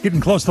Getting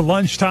close to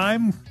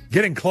lunchtime,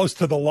 getting close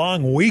to the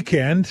long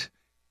weekend,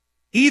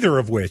 either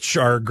of which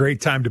are a great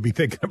time to be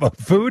thinking about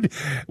food,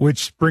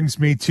 which brings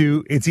me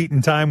to It's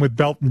Eatin Time with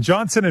Belton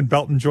Johnson, and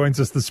Belton joins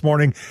us this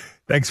morning.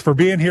 Thanks for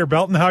being here,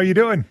 Belton. How are you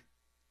doing?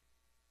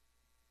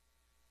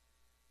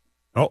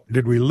 Oh,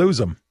 did we lose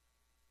him?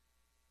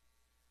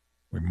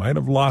 We might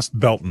have lost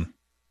Belton.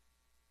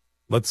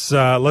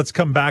 Let's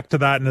come back to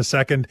that in a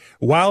second.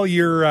 While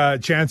you're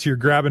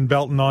grabbing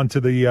Belton onto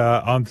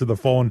the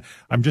phone,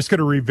 I'm just going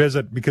to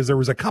revisit because there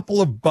was a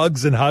couple of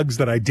bugs and hugs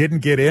that I didn't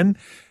get in,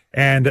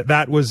 and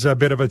that was a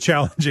bit of a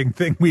challenging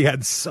thing. We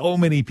had so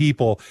many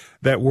people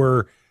that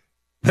were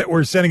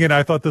sending in.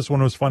 I thought this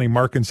one was funny.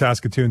 Mark in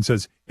Saskatchewan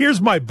says, "Here's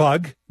my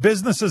bug: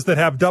 businesses that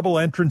have double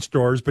entrance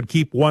doors but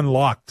keep one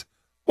locked.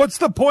 What's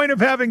the point of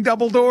having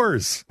double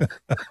doors?"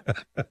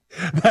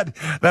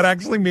 That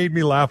actually made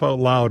me laugh out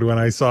loud when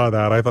I saw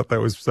that. I thought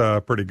that was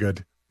pretty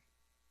good.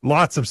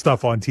 Lots of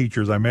stuff on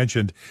teachers. I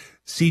mentioned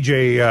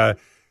CJ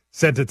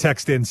sent a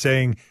text in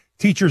saying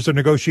teachers are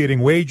negotiating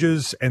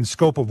wages and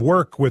scope of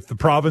work with the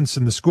province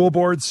and the school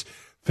boards,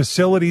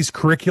 facilities,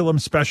 curriculum,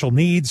 special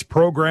needs,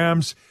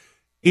 programs,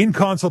 in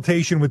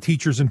consultation with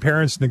teachers and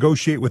parents,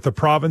 negotiate with the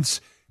province.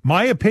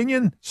 My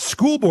opinion,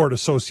 school board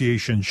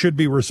association should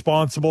be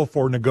responsible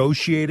for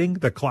negotiating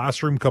the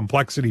classroom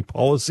complexity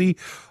policy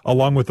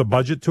along with the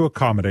budget to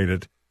accommodate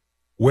it.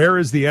 Where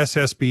is the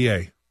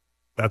SSBA?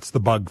 That's the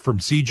bug from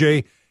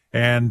CJ.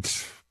 And,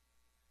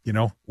 you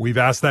know, we've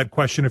asked that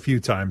question a few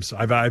times.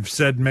 I've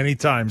said many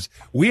times,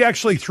 we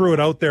actually threw it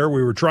out there.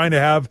 We were trying to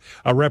have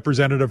a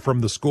representative from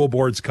the school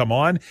boards come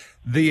on.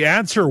 The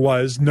answer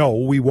was no,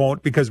 we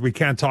won't, because we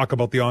can't talk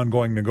about the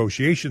ongoing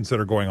negotiations that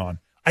are going on.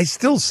 I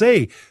still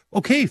say,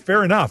 okay,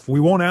 fair enough.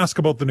 We won't ask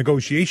about the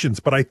negotiations,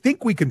 but I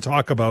think we can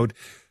talk about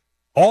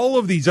all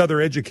of these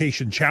other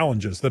education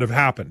challenges that have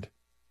happened.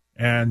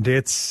 And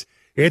it's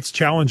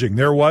challenging.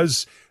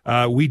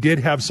 We did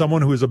have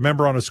someone who is a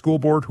member on a school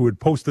board who had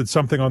posted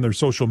something on their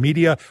social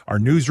media. Our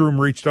newsroom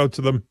reached out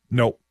to them.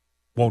 No,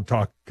 won't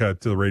talk to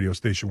the radio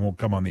station, won't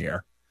come on the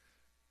air.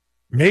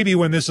 Maybe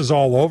when this is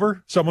all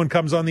over, someone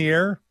comes on the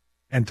air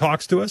and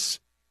talks to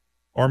us,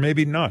 or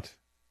maybe not.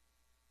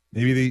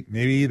 Maybe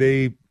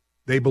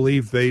they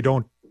believe they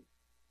don't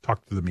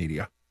talk to the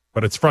media,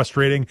 but it's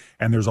frustrating.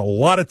 And there's a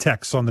lot of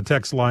texts on the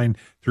text line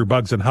through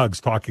Bugs and Hugs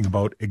talking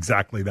about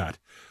exactly that.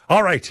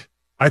 All right.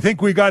 I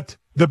think we got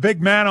the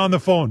big man on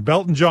the phone,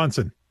 Belton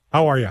Johnson.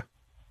 How are you?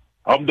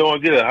 I'm doing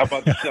good. How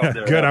about yourself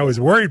there? Good. I was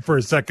worried for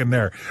a second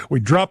there.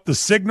 We dropped the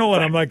signal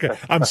and I'm like,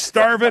 I'm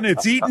starving.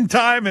 It's eating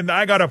time and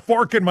I got a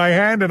fork in my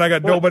hand and I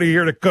got nobody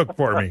here to cook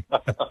for me.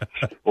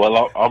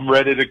 Well, I'm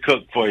ready to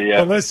cook for you.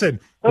 Well, listen,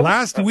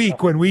 last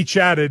week when we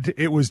chatted,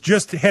 it was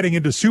just heading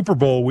into Super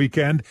Bowl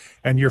weekend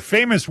and your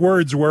famous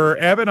words were,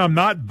 "Evan, I'm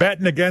not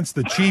betting against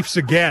the Chiefs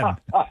again."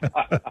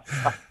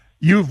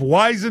 You've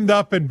wisened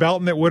up, and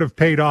Belton, it would have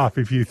paid off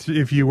if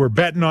you were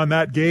betting on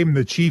that game.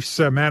 The Chiefs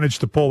managed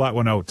to pull that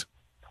one out.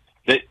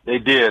 They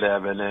did,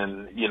 Evan,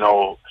 and, you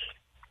know,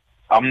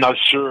 I'm not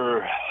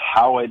sure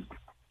how it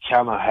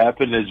kind of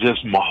happened. It's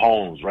just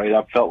Mahomes, right?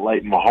 I felt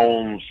like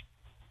Mahomes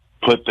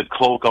put the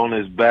cloak on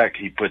his back.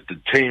 He put the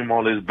team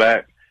on his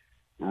back,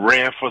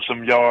 ran for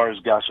some yards,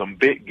 got some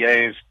big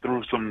gains,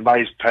 threw some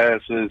nice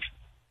passes,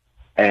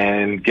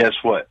 and guess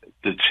what?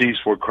 The Chiefs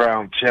were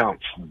crowned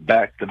champs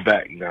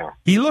back-to-back now.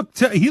 He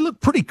looked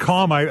pretty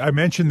calm. I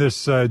mentioned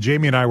this,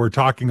 Jamie and I were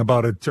talking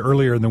about it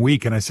earlier in the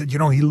week, and I said, you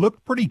know, he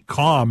looked pretty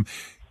calm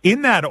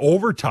in that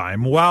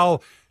overtime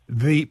while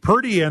the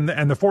Purdy and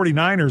the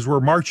 49ers were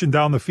marching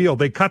down the field.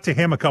 They cut to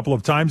him a couple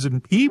of times,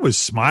 and he was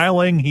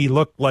smiling. He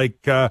looked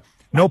like,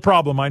 no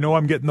problem. I know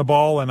I'm getting the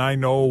ball, and I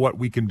know what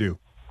we can do.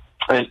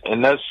 And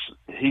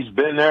he's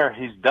been there.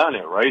 He's done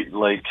it, right?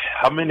 Like,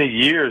 how many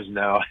years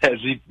now has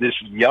this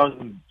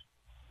young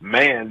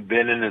man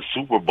been in the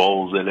Super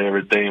Bowls and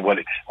everything? But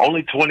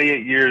only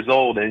 28 years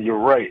old, and you're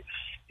right.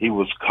 He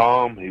was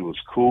calm. He was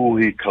cool.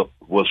 He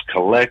was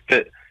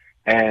collected.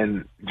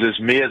 And just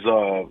me as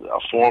a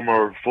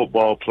former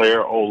football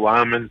player, old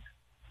lineman,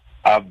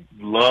 I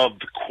love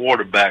the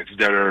quarterbacks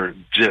that are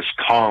just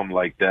calm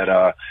like that.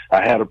 I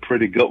had a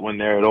pretty good one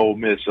there at Ole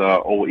Miss,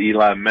 old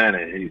Eli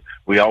Manning.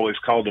 We always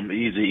called him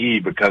Easy E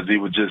because he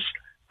was just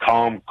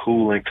calm,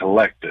 cool, and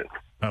collected.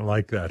 I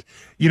like that.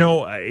 You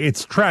know,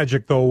 it's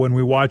tragic, though, when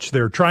we watch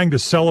they're trying to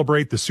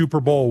celebrate the Super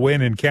Bowl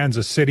win in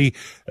Kansas City,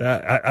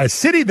 a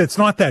city that's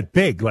not that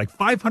big, like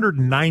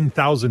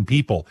 509,000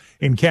 people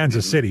in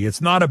Kansas City.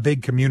 It's not a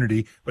big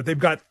community, but they've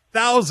got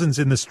thousands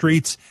in the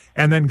streets,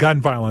 and then gun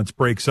violence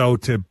breaks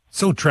out.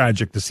 So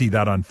tragic to see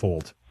that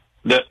unfold.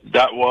 I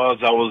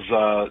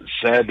was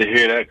sad to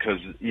hear that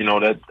because, you know,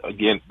 that,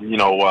 again, you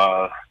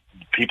know,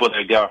 people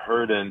that got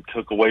hurt and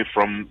took away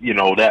from, you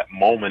know, that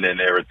moment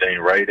and everything,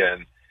 right?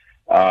 And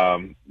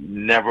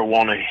never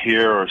want to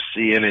hear or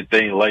see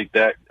anything like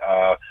that.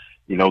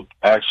 You know,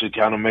 actually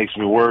kind of makes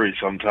me worry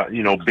sometimes,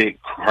 you know,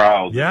 big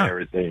crowds and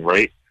everything,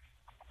 right?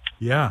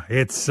 Yeah,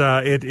 it's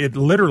it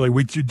literally,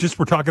 we just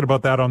were talking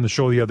about that on the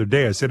show the other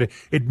day. I said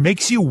it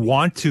makes you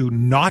want to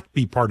not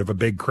be part of a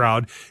big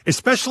crowd,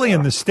 especially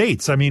in the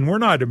States. I mean, we're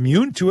not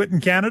immune to it in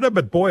Canada,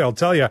 but boy, I'll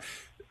tell you,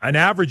 an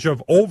average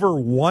of over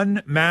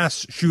one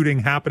mass shooting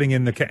happening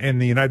in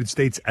the United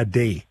States a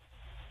day.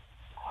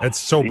 That's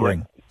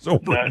sobering.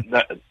 Sobering.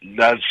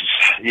 That's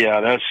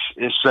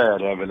it's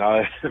sad, Evan.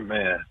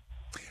 Man.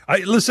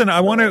 Listen,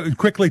 I want to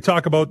quickly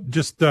talk about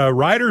just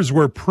riders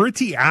were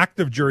pretty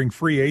active during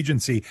free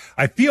agency.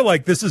 I feel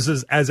like this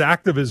is as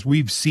active as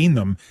we've seen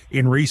them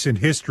in recent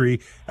history.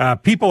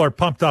 People are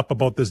pumped up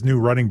about this new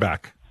running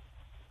back.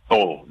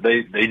 Oh,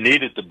 they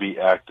needed to be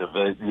active.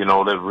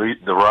 The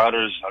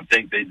riders, I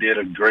think they did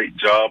a great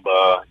job.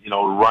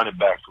 Running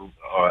back,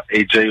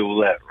 AJ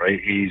Ouellette, right?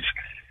 If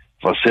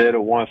I said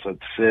it once, I've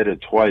said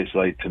it twice.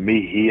 Like, to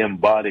me, he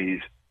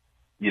embodies,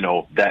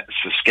 that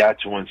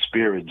Saskatchewan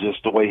spirit,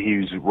 just the way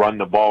he's run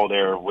the ball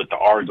there with the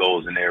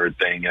Argos and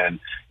everything, and,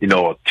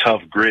 a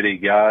tough, gritty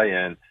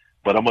guy.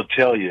 But I'm going to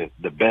tell you,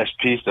 the best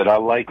piece that I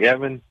like,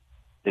 Evan,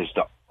 is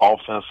the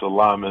offensive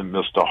lineman,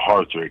 Mr.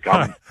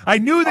 Hartrick. I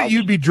knew that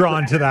you'd be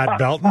drawn to that,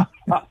 Belton.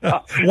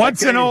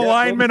 Once an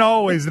O-lineman,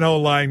 always an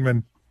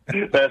O-lineman.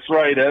 That's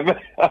right, Evan.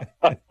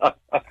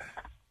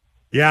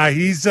 Yeah,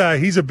 he's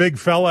a big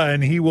fella,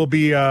 and he will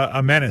be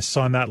a menace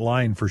on that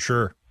line for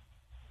sure.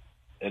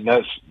 And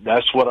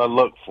that's what I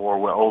look for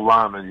with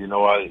O-linemen.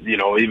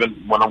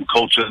 Even when I'm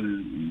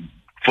coaching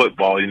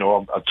football,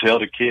 I tell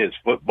the kids,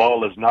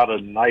 football is not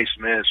a nice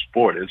man's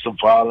sport. It's a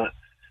violent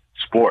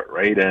sport,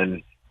 right?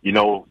 And,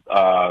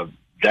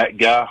 that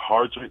guy,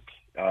 Hardrick,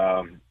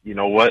 you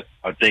know what?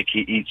 I think he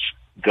eats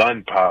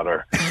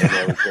gunpowder and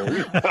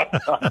everything.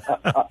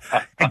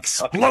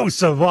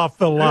 Explosive off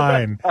the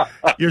line.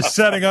 You're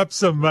setting up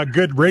some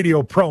good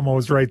radio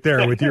promos right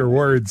there with your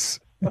words.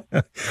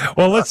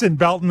 Well, listen,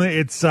 Belton,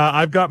 it's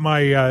I've got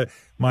my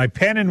my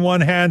pen in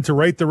one hand to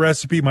write the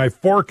recipe, my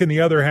fork in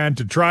the other hand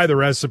to try the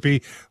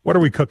recipe. What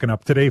are we cooking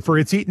up today for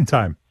It's Eatin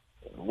Time?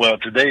 Well,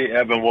 today,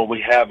 Evan, what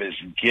we have is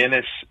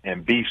Guinness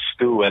and beef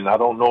stew, and I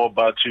don't know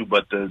about you,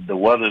 but the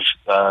weather's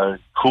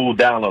cooled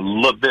down a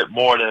little bit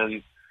more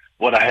than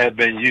what I had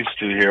been used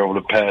to here over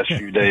the past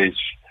few days.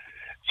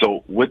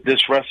 So with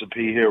this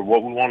recipe here,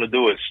 what we want to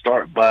do is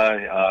start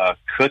by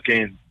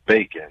cooking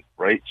bacon,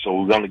 right? So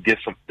we're going to get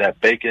that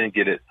bacon,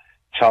 get it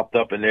chopped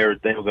up and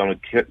everything. We're going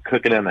to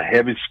cook it in a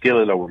heavy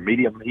skillet over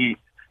medium heat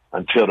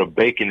until the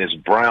bacon is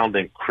browned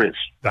and crisp.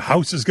 The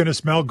house is going to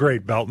smell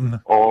great, Belton.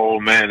 Oh,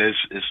 man,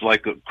 it's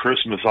like a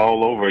Christmas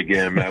all over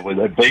again, man, with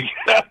that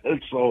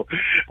bacon. So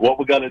what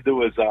we're going to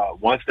do is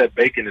once that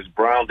bacon is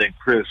browned and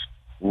crisp,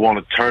 we want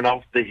to turn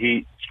off the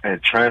heat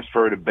and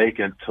transfer the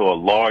bacon to a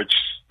large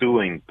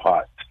stewing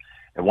pot.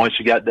 And once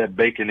you got that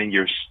bacon in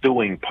your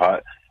stewing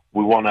pot,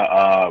 we want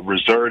to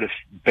reserve the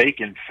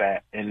bacon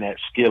fat in that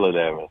skillet,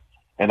 Evan.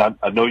 And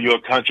I know you're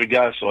a country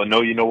guy, so I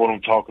know you know what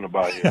I'm talking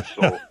about here.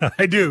 So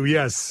I do,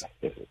 yes.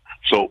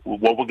 So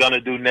what we're going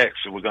to do next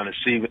is we're going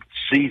to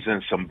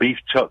season some beef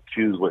chuck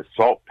cubes with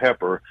salt,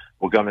 pepper.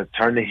 We're going to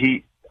turn the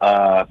heat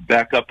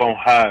back up on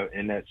high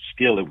in that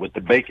skillet with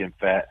the bacon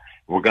fat.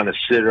 We're going to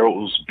sear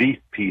those beef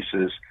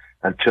pieces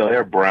until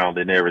they're browned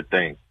and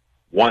everything.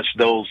 Once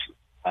those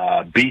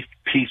beef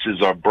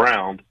pieces are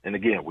browned, and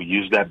again, we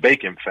use that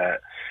bacon fat,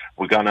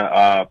 we're going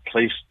to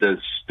place the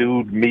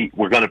stewed meat.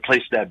 We're going to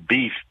place that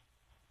beef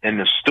in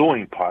the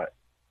stewing pot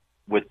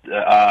with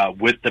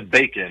the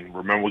bacon.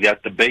 Remember, we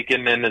got the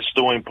bacon in the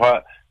stewing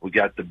pot. We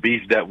got the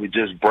beef that we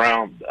just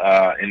browned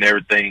and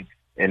everything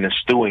in the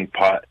stewing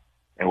pot,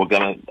 and we're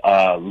going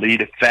to leave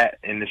the fat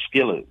in the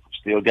skillet.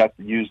 Still got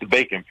to use the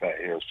bacon fat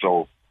here.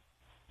 So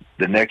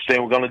the next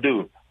thing we're going to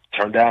do,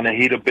 turn down the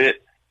heat a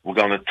bit. We're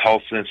going to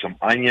toss in some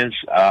onions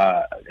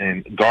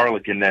and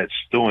garlic in that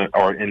stewing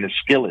or in the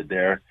skillet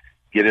there.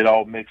 Get it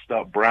all mixed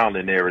up, browned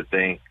and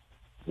everything.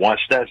 Once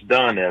that's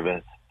done,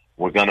 Evan,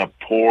 we're going to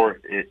pour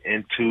it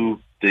into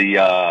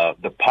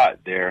the pot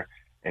there.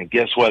 And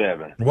guess what,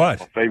 Evan?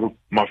 What?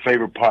 My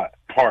favorite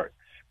part.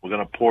 We're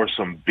going to pour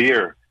some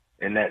beer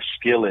in that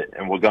skillet,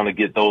 and we're going to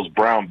get those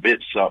brown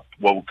bits up,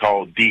 what we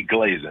call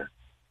deglazing.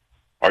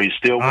 Are you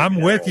still with I'm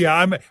me? with you.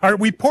 Are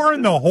we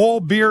pouring the whole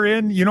beer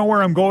in? You know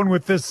where I'm going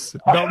with this,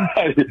 Belton?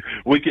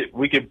 we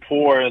can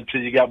pour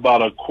until you got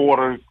about a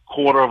quarter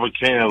of a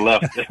can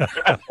left.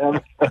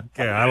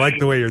 Okay, I like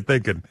the way you're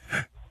thinking.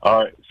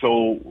 All right,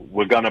 so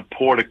we're going to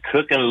pour the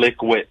cooking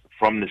liquid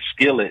from the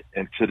skillet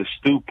into the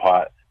stew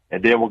pot,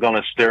 and then we're going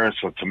to stir in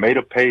some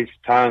tomato paste,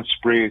 thyme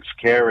sprigs,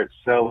 carrots,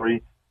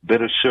 celery,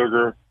 bit of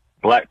sugar,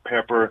 black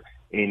pepper,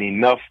 and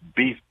enough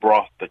beef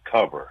broth to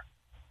cover.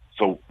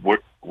 So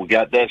we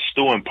got that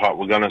stewing pot.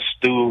 We're going to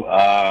stew.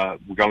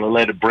 We're going to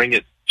let it bring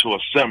it to a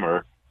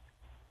simmer,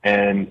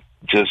 and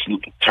just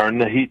turn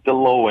the heat to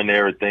low and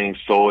everything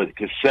so it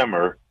can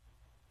simmer.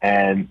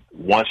 And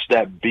once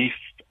that beef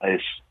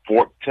is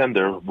fork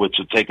tender, which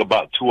will take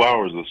about 2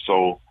 hours or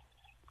so,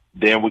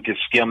 then we can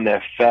skim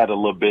that fat a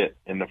little bit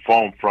in the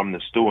foam from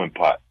the stewing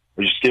pot.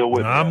 Are you still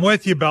with me? I'm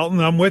with you, Belton.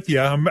 I'm with you.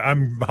 I'm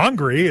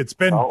hungry. It's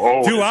been 2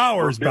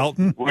 hours,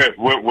 Belton.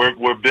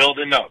 We're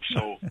building up.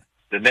 So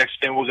The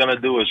next thing we're going to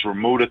do is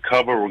remove the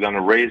cover. We're going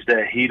to raise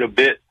that heat a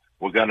bit.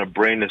 We're going to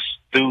bring the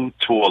stew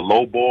to a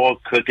low boil,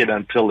 cook it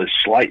until it's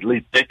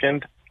slightly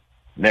thickened.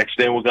 Next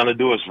thing we're going to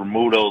do is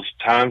remove those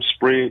thyme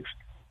sprigs,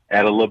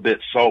 add a little bit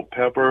salt,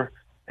 pepper,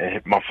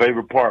 and my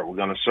favorite part, we're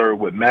going to serve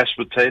with mashed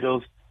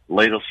potatoes,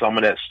 ladle some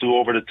of that stew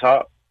over the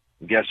top.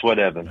 And guess what,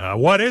 Evan?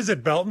 What is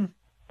it, Belton?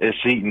 It's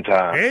eating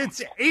time.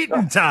 It's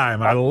eating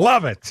time. I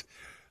love it.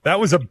 That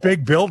was a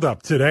big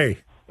build-up today.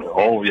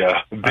 Oh,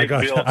 yeah. Big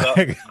build-up.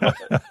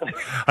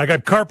 I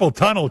got carpal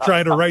tunnel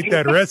trying to write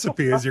that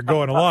recipe as you're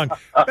going along.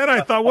 Then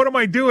I thought, what am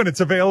I doing? It's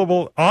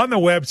available on the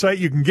website.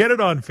 You can get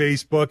it on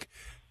Facebook.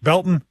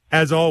 Belton,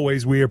 as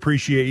always, we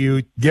appreciate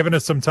you giving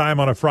us some time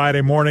on a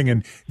Friday morning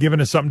and giving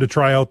us something to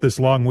try out this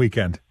long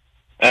weekend.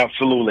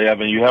 Absolutely,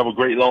 Evan. You have a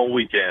great long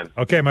weekend.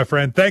 Okay, my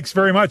friend. Thanks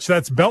very much.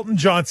 That's Belton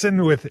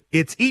Johnson with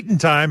It's Eatin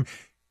Time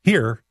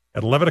here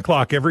at 11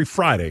 o'clock every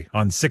Friday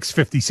on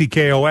 650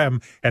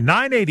 CKOM and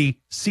 980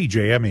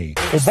 CJME.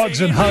 Well, Bugs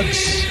and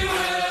Hugs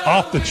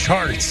off the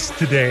charts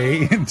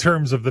today in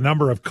terms of the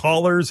number of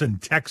callers and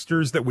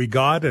texters that we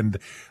got, and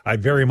I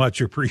very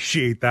much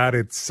appreciate that.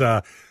 It's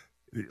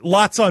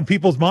lots on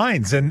people's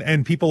minds,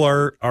 and people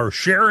are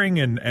sharing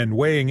and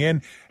weighing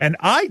in. And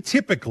I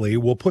typically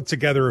will put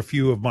together a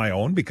few of my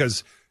own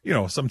because, you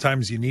know,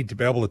 sometimes you need to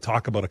be able to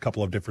talk about a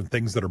couple of different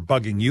things that are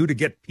bugging you to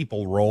get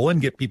people rolling,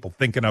 get people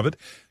thinking of it.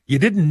 You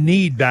didn't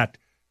need that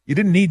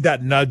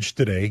nudge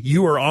today.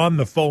 You were on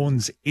the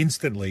phones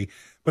instantly.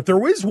 But there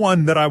was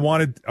one that I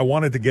wanted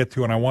to get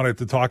to and I wanted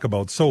to talk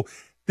about. So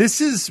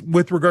this is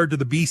with regard to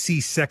the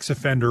BC sex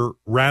offender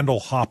Randall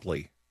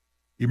Hopley.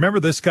 You remember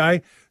this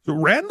guy? So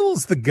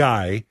Randall's the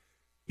guy.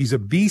 He's a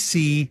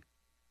BC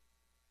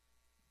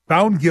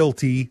found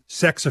guilty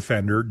sex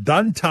offender,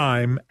 done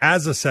time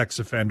as a sex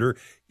offender.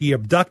 He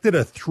abducted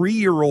a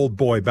 3-year-old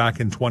boy back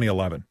in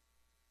 2011.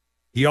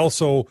 He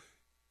also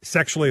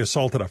sexually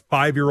assaulted a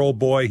 5-year-old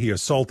boy. He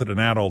assaulted an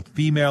adult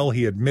female.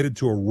 He admitted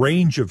to a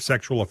range of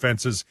sexual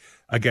offenses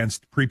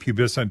against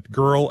prepubescent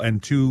girl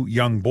and 2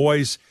 young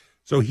boys.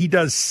 So he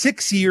does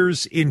 6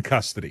 years in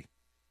custody.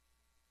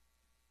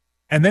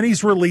 And then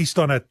he's released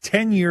on a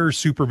 10-year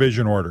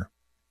supervision order.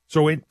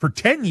 So for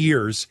 10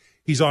 years,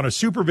 he's on a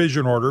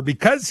supervision order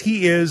because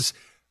he is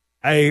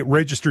a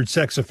registered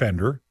sex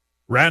offender.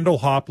 Randall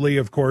Hopley,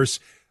 of course,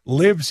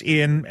 lives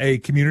in a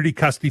community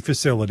custody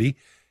facility,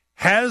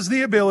 has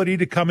the ability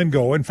to come and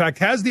go. In fact,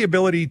 has the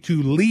ability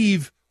to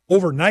leave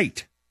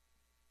overnight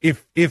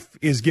if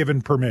is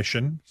given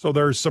permission. So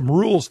there's some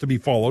rules to be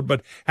followed,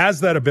 but has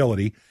that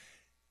ability.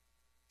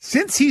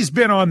 Since he's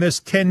been on this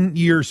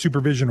 10-year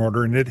supervision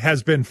order, and it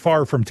has been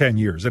far from 10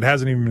 years, it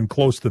hasn't even been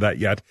close to that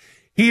yet,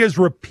 he has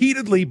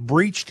repeatedly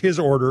breached his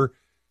order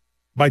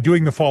by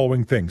doing the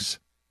following things.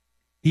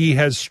 He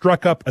has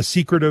struck up a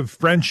secretive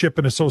friendship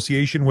and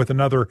association with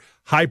another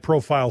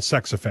high-profile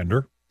sex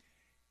offender.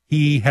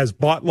 He has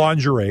bought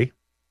lingerie.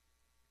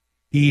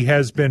 He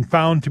has been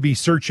found to be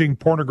searching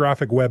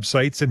pornographic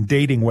websites and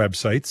dating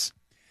websites.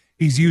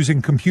 He's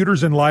using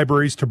computers and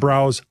libraries to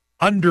browse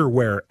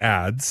underwear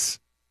ads.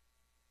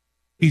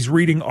 He's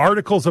reading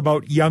articles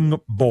about young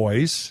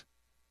boys.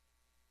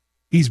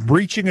 He's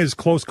breaching his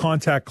close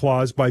contact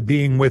clause by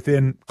being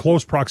within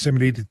close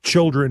proximity to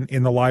children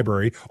in the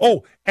library.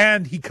 Oh,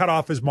 and he cut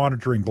off his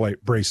monitoring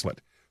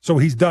bracelet. So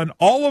he's done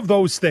all of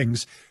those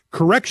things.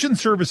 Correction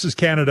Services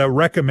Canada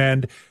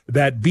recommend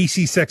that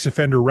BC sex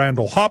offender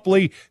Randall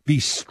Hopley be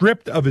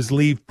stripped of his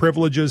leave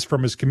privileges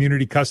from his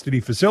community custody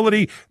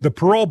facility. The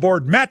parole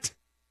board met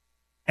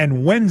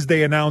and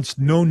Wednesday announced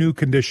no new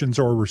conditions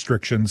or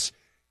restrictions.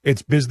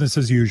 It's business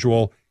as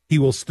usual. He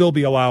will still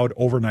be allowed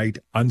overnight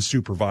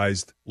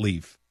unsupervised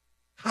leave.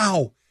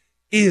 How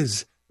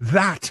is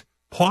that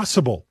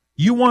possible?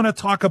 You want to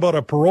talk about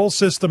a parole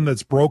system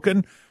that's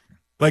broken?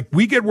 Like,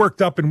 we get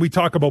worked up and we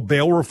talk about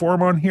bail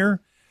reform on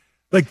here.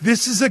 Like,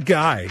 this is a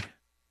guy.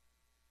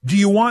 Do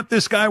you want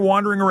this guy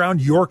wandering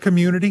around your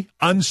community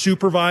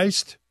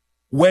unsupervised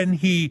when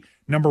he,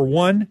 number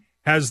one,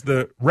 has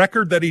the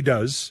record that he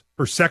does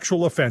for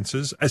sexual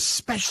offenses,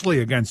 especially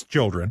against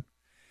children,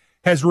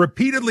 has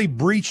repeatedly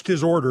breached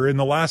his order in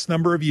the last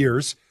number of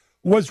years,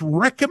 was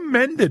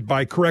recommended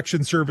by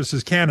Correction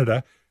Services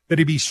Canada that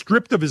he be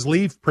stripped of his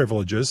leave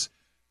privileges,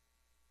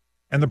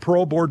 and the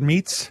parole board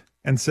meets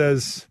and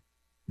says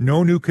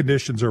no new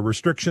conditions or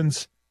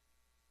restrictions,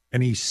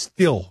 and he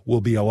still will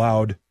be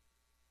allowed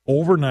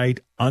overnight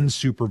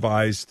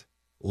unsupervised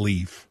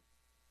leave.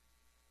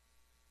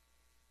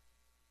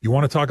 You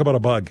want to talk about a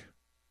bug?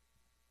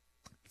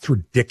 It's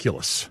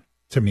ridiculous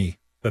to me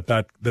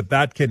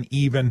that can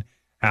even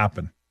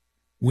happen.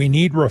 We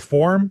need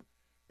reform.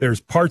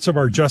 There's parts of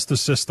our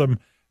justice system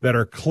that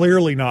are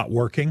clearly not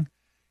working,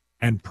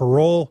 and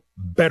parole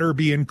better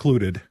be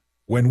included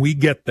when we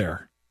get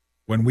there.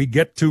 When we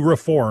get to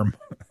reform,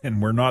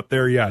 and we're not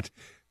there yet,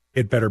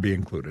 it better be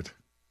included.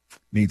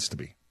 Needs to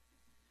be.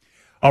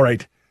 All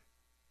right.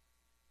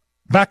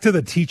 Back to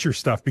the teacher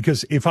stuff,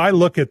 because if I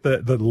look at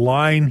the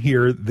line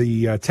here,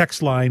 the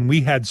text line,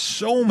 we had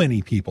so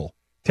many people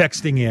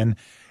texting in,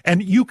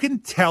 and you can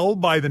tell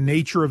by the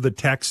nature of the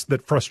text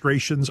that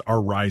frustrations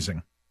are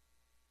rising.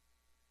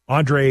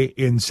 Andre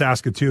in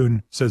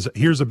Saskatoon says,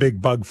 here's a big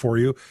bug for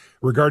you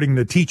regarding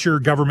the teacher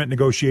government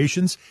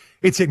negotiations.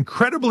 It's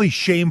incredibly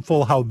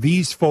shameful how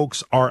these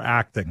folks are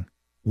acting.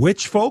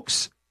 Which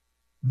folks?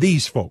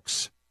 These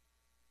folks.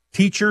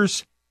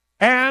 Teachers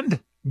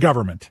and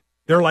government.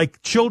 They're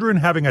like children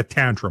having a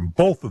tantrum,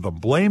 both of them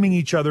blaming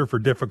each other for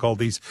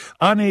difficulties,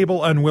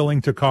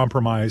 unwilling to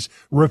compromise,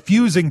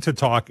 refusing to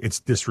talk. It's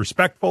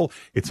disrespectful.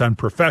 It's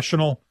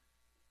unprofessional.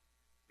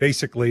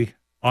 Basically,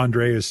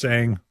 Andre is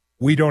saying,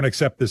 we don't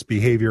accept this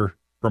behavior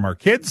from our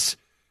kids.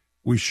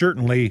 We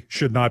certainly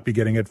should not be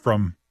getting it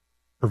from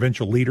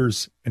provincial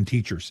leaders and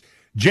teachers.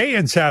 Jay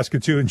in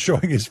Saskatoon,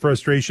 showing his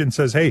frustration,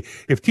 says, hey,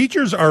 if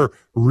teachers are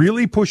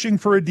really pushing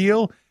for a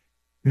deal,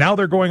 now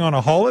they're going on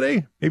a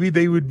holiday, maybe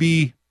they would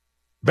be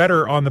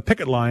better on the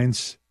picket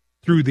lines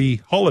through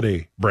the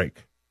holiday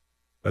break.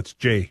 That's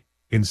Jay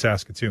in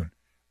Saskatoon.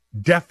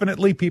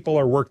 Definitely people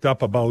are worked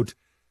up about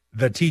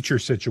the teacher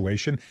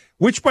situation,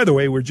 which, by the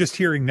way, we're just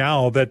hearing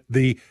now that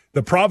the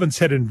province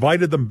had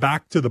invited them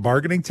back to the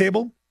bargaining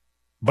table,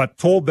 but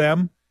told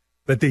them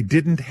that they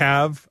didn't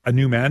have a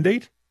new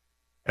mandate.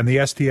 And the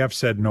STF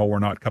said, no, we're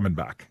not coming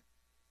back.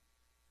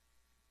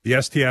 The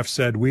STF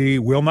said, we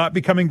will not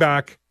be coming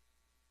back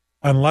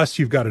unless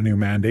you've got a new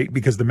mandate,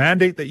 because the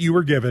mandate that you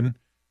were given,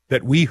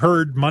 that we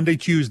heard Monday,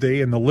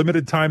 Tuesday, in the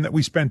limited time that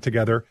we spent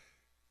together,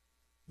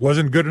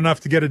 wasn't good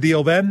enough to get a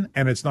deal then,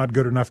 and it's not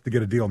good enough to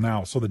get a deal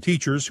now. So the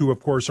teachers, who, of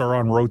course, are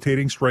on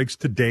rotating strikes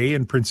today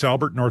in Prince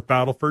Albert, North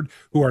Battleford,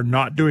 who are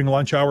not doing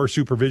lunch hour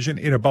supervision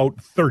in about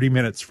 30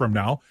 minutes from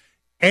now,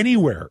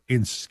 anywhere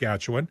in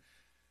Saskatchewan,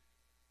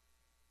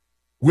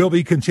 will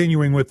be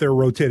continuing with their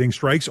rotating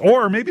strikes,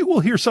 or maybe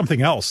we'll hear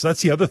something else.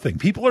 That's the other thing.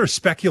 People are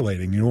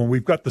speculating. When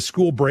we've got the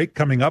school break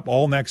coming up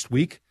all next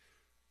week,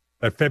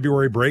 that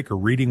February break or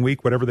reading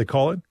week, whatever they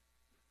call it.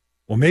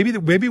 Well, maybe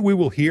we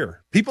will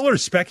hear. People are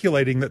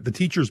speculating that the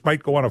teachers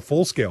might go on a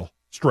full-scale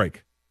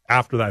strike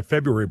after that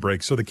February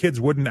break, so the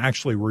kids wouldn't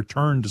actually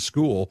return to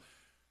school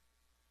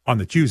on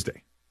the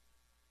Tuesday.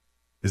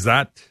 Is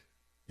that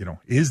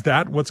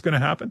what's going to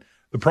happen?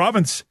 The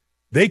province,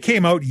 they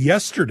came out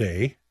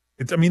yesterday.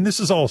 This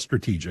is all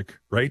strategic,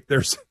 right?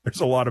 There's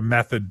a lot of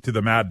method to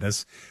the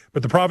madness.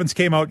 But the province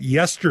came out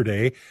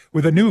yesterday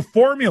with a new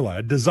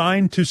formula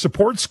designed to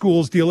support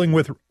schools dealing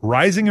with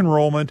rising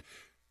enrollment,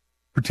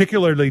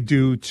 particularly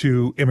due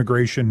to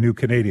immigration, new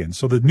Canadians.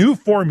 So the new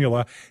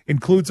formula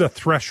includes a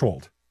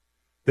threshold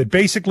that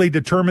basically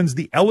determines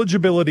the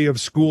eligibility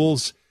of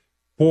schools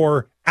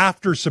for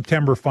after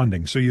September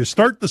funding. So you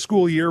start the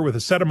school year with a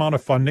set amount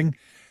of funding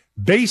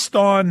based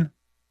on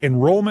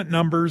enrollment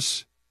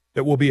numbers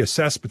that will be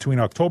assessed between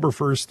October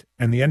 1st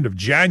and the end of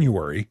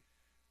January.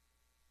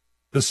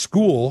 The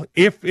school,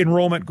 if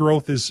enrollment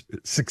growth is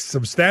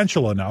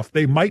substantial enough,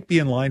 they might be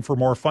in line for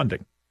more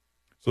funding.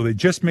 So they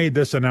just made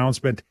this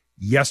announcement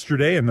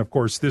yesterday, and of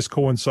course this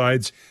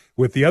coincides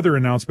with the other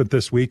announcement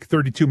this week,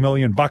 $32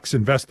 million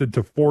invested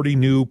to 40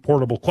 new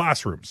portable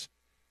classrooms.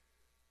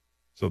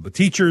 So the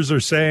teachers are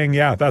saying,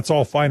 yeah, that's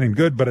all fine and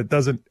good, but it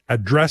doesn't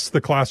address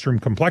the classroom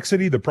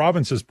complexity. The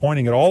province is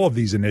pointing at all of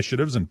these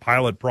initiatives and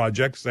pilot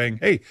projects saying,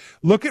 hey,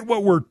 look at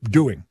what we're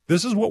doing.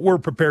 This is what we're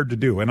prepared to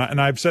do. And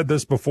I've said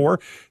this before.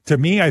 To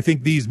me, I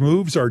think these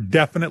moves are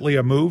definitely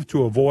a move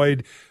to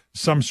avoid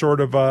some sort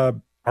of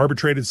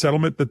arbitrated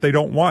settlement that they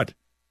don't want.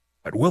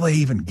 But will they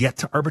even get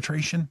to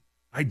arbitration?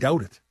 I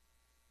doubt it.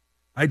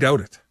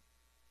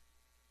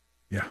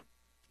 Yeah.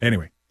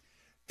 Anyway.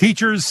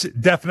 Teachers,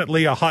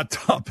 definitely a hot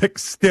topic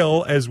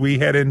still as we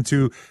head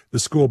into the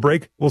school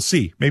break. We'll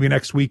see. Maybe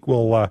next week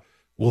we'll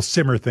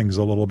simmer things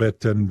a little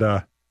bit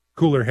and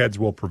cooler heads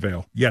will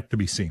prevail. Yet to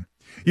be seen.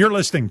 You're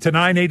listening to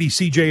 980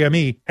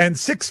 CJME and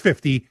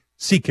 650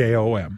 CKOM.